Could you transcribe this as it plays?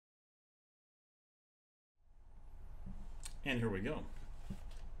And here we go.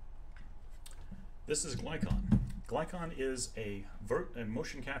 This is Glycon. Glycon is a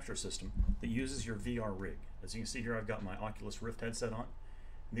motion capture system that uses your VR rig. As you can see here, I've got my Oculus Rift headset on.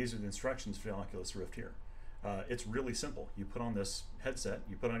 And these are the instructions for the Oculus Rift here. It's really simple. You put on this headset,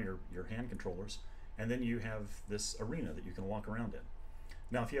 you put on your hand controllers, and then you have this arena that you can walk around in.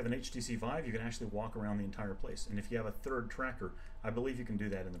 Now, if you have an HTC Vive, you can actually walk around the entire place. And if you have a third tracker, I believe you can do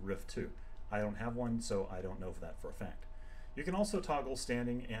that in the Rift too. I don't have one, so I don't know that for a fact. You can also toggle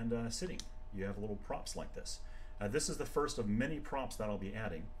standing and sitting. You have little props like this. This is the first of many props that I'll be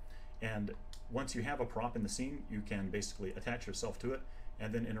adding. And once you have a prop in the scene, you can basically attach yourself to it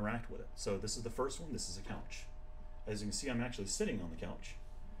and then interact with it. So this is the first one. This is a couch. As you can see, I'm actually sitting on the couch.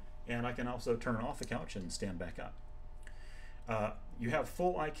 And I can also turn off the couch and stand back up. You have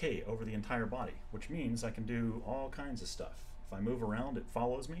full IK over the entire body, which means I can do all kinds of stuff. If I move around, it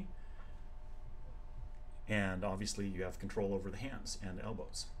follows me. And obviously you have control over the hands and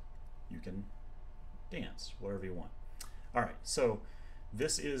elbows. You can dance, whatever you want. All right, so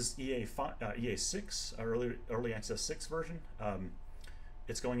this is EA 6, early access 6 version.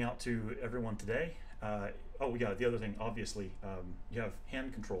 It's going out to everyone today. Oh yeah, the other thing, obviously, you have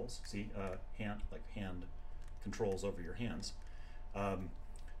hand controls. See, hand controls over your hands.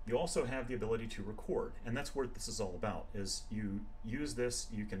 You also have the ability to record, and that's what this is all about. Is you use this,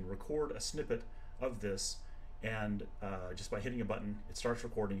 you can record a snippet of this, and just by hitting a button, it starts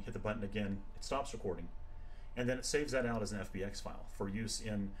recording. Hit the button again, it stops recording, and then it saves that out as an FBX file for use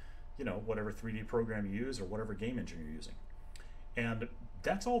in, whatever 3D program you use or whatever game engine you're using. And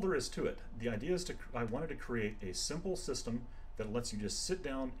that's all there is to it. The idea is I wanted to create a simple system that lets you just sit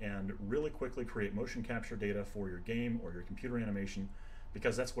down and really quickly create motion capture data for your game or your computer animation,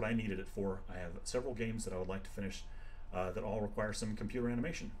 because that's what I needed it for. I have several games that I would like to finish that all require some computer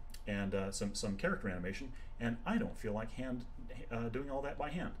animation and some character animation, and I don't feel like doing all that by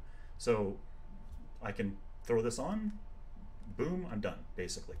hand. So I can throw this on, boom, I'm done,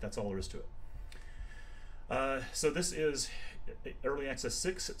 basically. That's all there is to it. So this is Early Access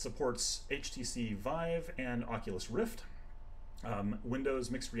 6. It supports HTC Vive and Oculus Rift.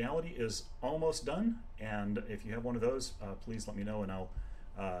 Windows Mixed Reality is almost done, and if you have one of those, please let me know, and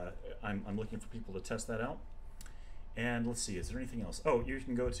I'm looking for people to test that out. And let's see, is there anything else? Oh, you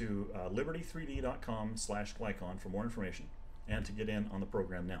can go to liberty3d.com/Glycon for more information and to get in on the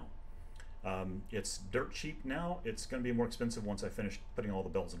program now. It's dirt cheap now. It's going to be more expensive once I finish putting all the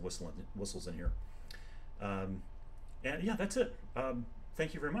bells and whistles in here. And yeah, that's it.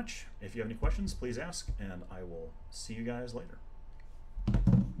 Thank you very much. If you have any questions, please ask, and I will see you guys later.